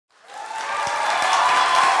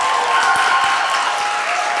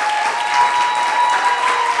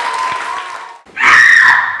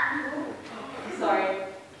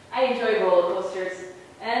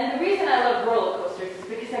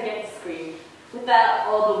that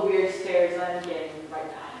all the weird stares I'm getting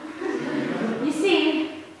right now? You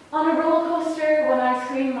see, on a roller coaster, when I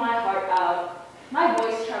scream my heart out, my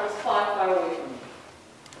voice travels far, far away from me.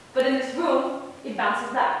 But in this room, it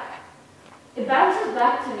bounces back. It bounces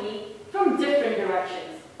back to me from different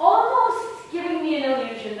directions, almost giving me an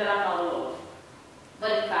illusion that I'm not alone.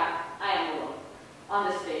 But in fact, I am alone, on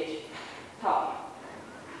the stage, talking.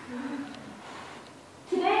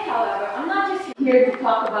 Today, however, I'm not just here to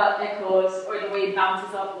talk about echoes or the way it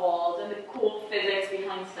bounces off walls and the cool physics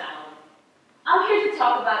behind sound. I'm here to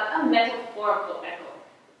talk about a metaphorical echo,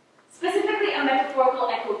 specifically a metaphorical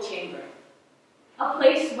echo chamber, a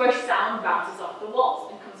place where sound bounces off the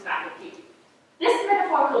walls and comes back at you. This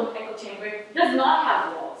metaphorical echo chamber does not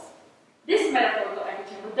have walls. This metaphorical echo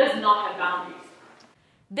chamber does not have boundaries.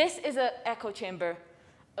 This is an echo chamber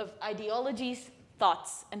of ideologies,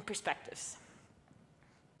 thoughts, and perspectives.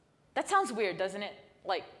 That sounds weird, doesn't it?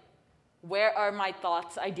 Like, where are my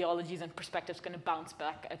thoughts, ideologies, and perspectives going to bounce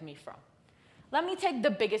back at me from? Let me take the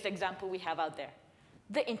biggest example we have out there,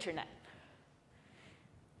 the internet.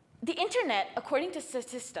 The internet, according to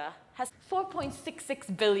Statista, has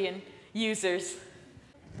 4.66 billion users.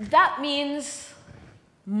 That means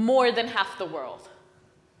more than half the world.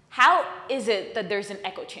 How is it that there's an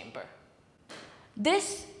echo chamber?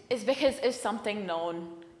 This is because of something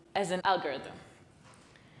known as an algorithm.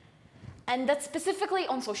 And that's specifically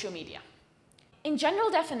on social media. In general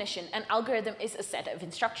definition, an algorithm is a set of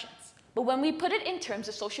instructions. But when we put it in terms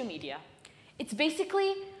of social media, it's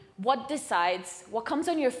basically what decides what comes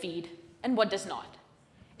on your feed and what does not.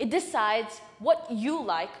 It decides what you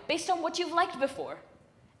like based on what you've liked before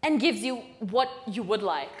and gives you what you would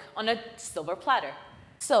like on a silver platter.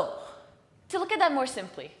 So, to look at that more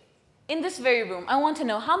simply, in this very room, I want to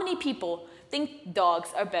know how many people think dogs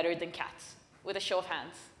are better than cats, with a show of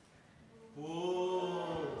hands.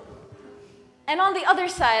 Whoa. And on the other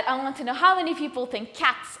side, I want to know how many people think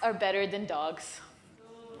cats are better than dogs.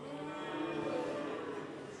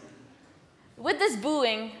 With this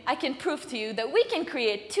booing, I can prove to you that we can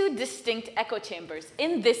create two distinct echo chambers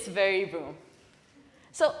in this very room.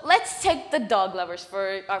 So let's take the dog lovers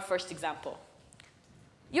for our first example.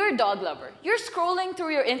 You're a dog lover. You're scrolling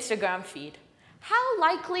through your Instagram feed. How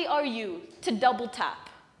likely are you to double tap,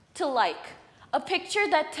 to like, a picture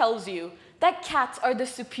that tells you that cats are the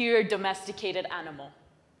superior domesticated animal?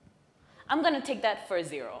 I'm going to take that for a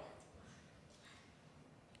 0.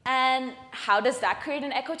 And how does that create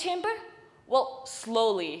an echo chamber? Well,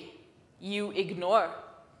 slowly, you ignore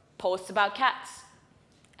posts about cats.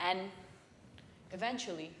 And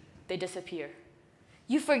eventually, they disappear.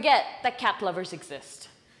 You forget that cat lovers exist.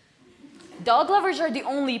 Dog lovers are the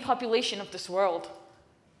only population of this world.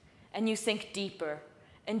 And you sink deeper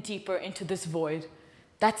and deeper into this void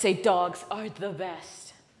that say dogs are the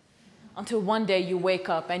best. Until one day you wake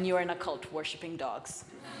up and you're in a cult worshipping dogs.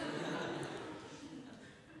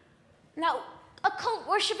 Now, a cult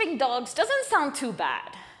worshipping dogs doesn't sound too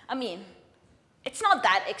bad. I mean, it's not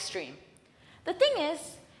that extreme. The thing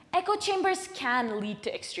is, echo chambers can lead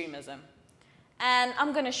to extremism. And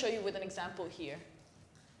I'm going to show you with an example here.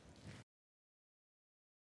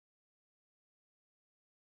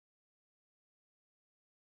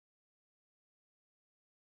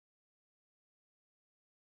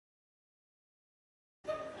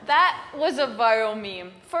 That was a viral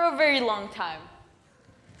meme for a very long time.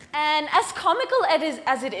 And as comical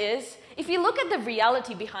as it is, if you look at the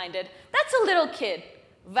reality behind it, that's a little kid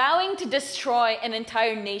vowing to destroy an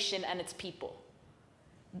entire nation and its people.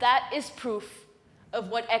 That is proof of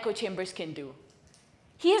what echo chambers can do.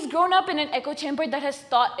 He has grown up in an echo chamber that has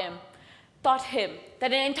taught him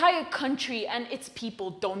that an entire country and its people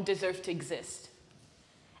don't deserve to exist.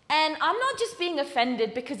 And I'm not just being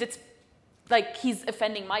offended because it's like he's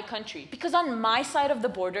offending my country, because on my side of the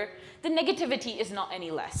border, the negativity is not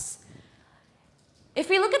any less. If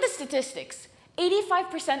we look at the statistics,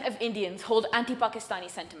 85% of Indians hold anti-Pakistani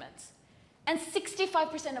sentiments, and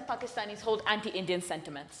 65% of Pakistanis hold anti-Indian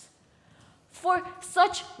sentiments. For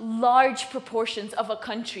such large proportions of a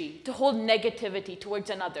country to hold negativity towards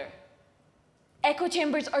another, echo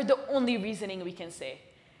chambers are the only reasoning we can say.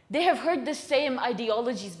 They have heard the same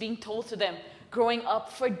ideologies being told to them growing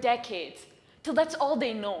up for decades, till that's all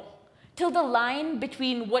they know, till the line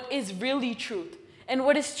between what is really truth and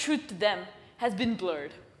what is truth to them has been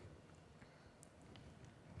blurred.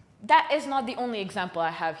 That is not the only example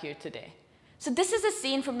I have here today. So this is a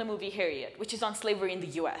scene from the movie Harriet, which is on slavery in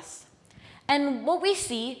the US. And what we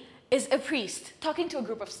see is a priest talking to a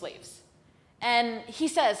group of slaves. And he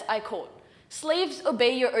says, I quote, "Slaves,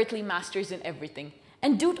 obey your earthly masters in everything,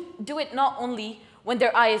 and do it not only when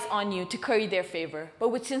their eye is on you to curry their favor, but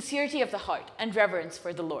with sincerity of the heart and reverence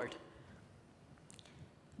for the Lord.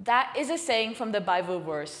 That is a saying from the Bible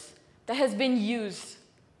verse that has been used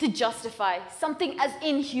to justify something as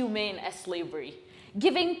inhumane as slavery,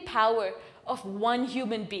 giving power of one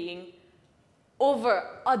human being over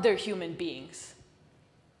other human beings.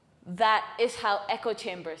 That is how echo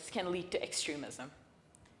chambers can lead to extremism.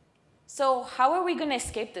 So how are we going to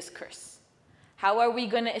escape this curse? How are we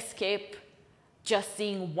going to escape just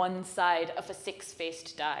seeing one side of a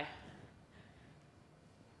six-faced die?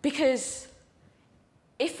 Because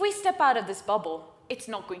if we step out of this bubble, it's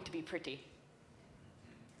not going to be pretty.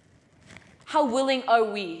 How willing are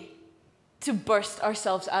we to burst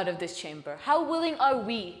ourselves out of this chamber? How willing are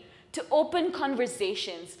we to open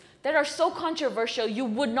conversations that are so controversial you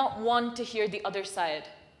would not want to hear the other side?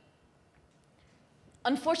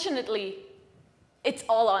 Unfortunately, it's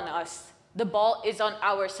all on us. The ball is on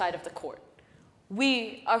our side of the court.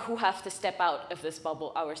 We are who have to step out of this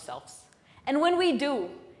bubble ourselves. And when we do,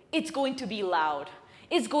 it's going to be loud.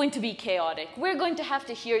 It's going to be chaotic. We're going to have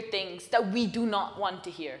to hear things that we do not want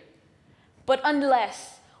to hear. But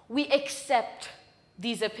unless we accept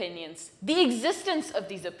these opinions, the existence of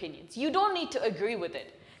these opinions, you don't need to agree with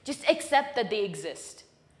it. Just accept that they exist.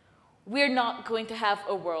 We're not going to have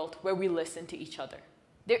a world where we listen to each other.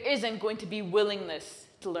 There isn't going to be willingness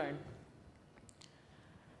to learn.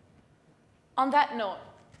 On that note,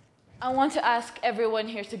 I want to ask everyone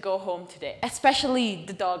here to go home today, especially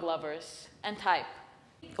the dog lovers, and type,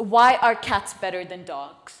 why are cats better than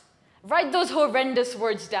dogs? Write those horrendous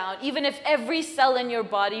words down, even if every cell in your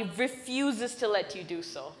body refuses to let you do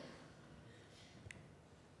so.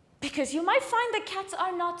 Because you might find that cats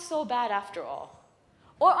are not so bad after all.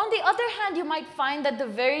 Or on the other hand, you might find that the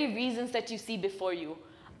very reasons that you see before you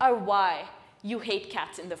are why you hate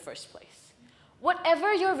cats in the first place.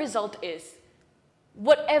 Whatever your result is,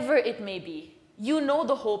 whatever it may be, you know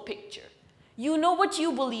the whole picture. You know what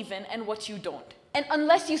you believe in and what you don't. And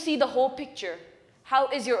unless you see the whole picture, how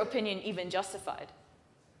is your opinion even justified?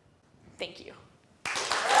 Thank you.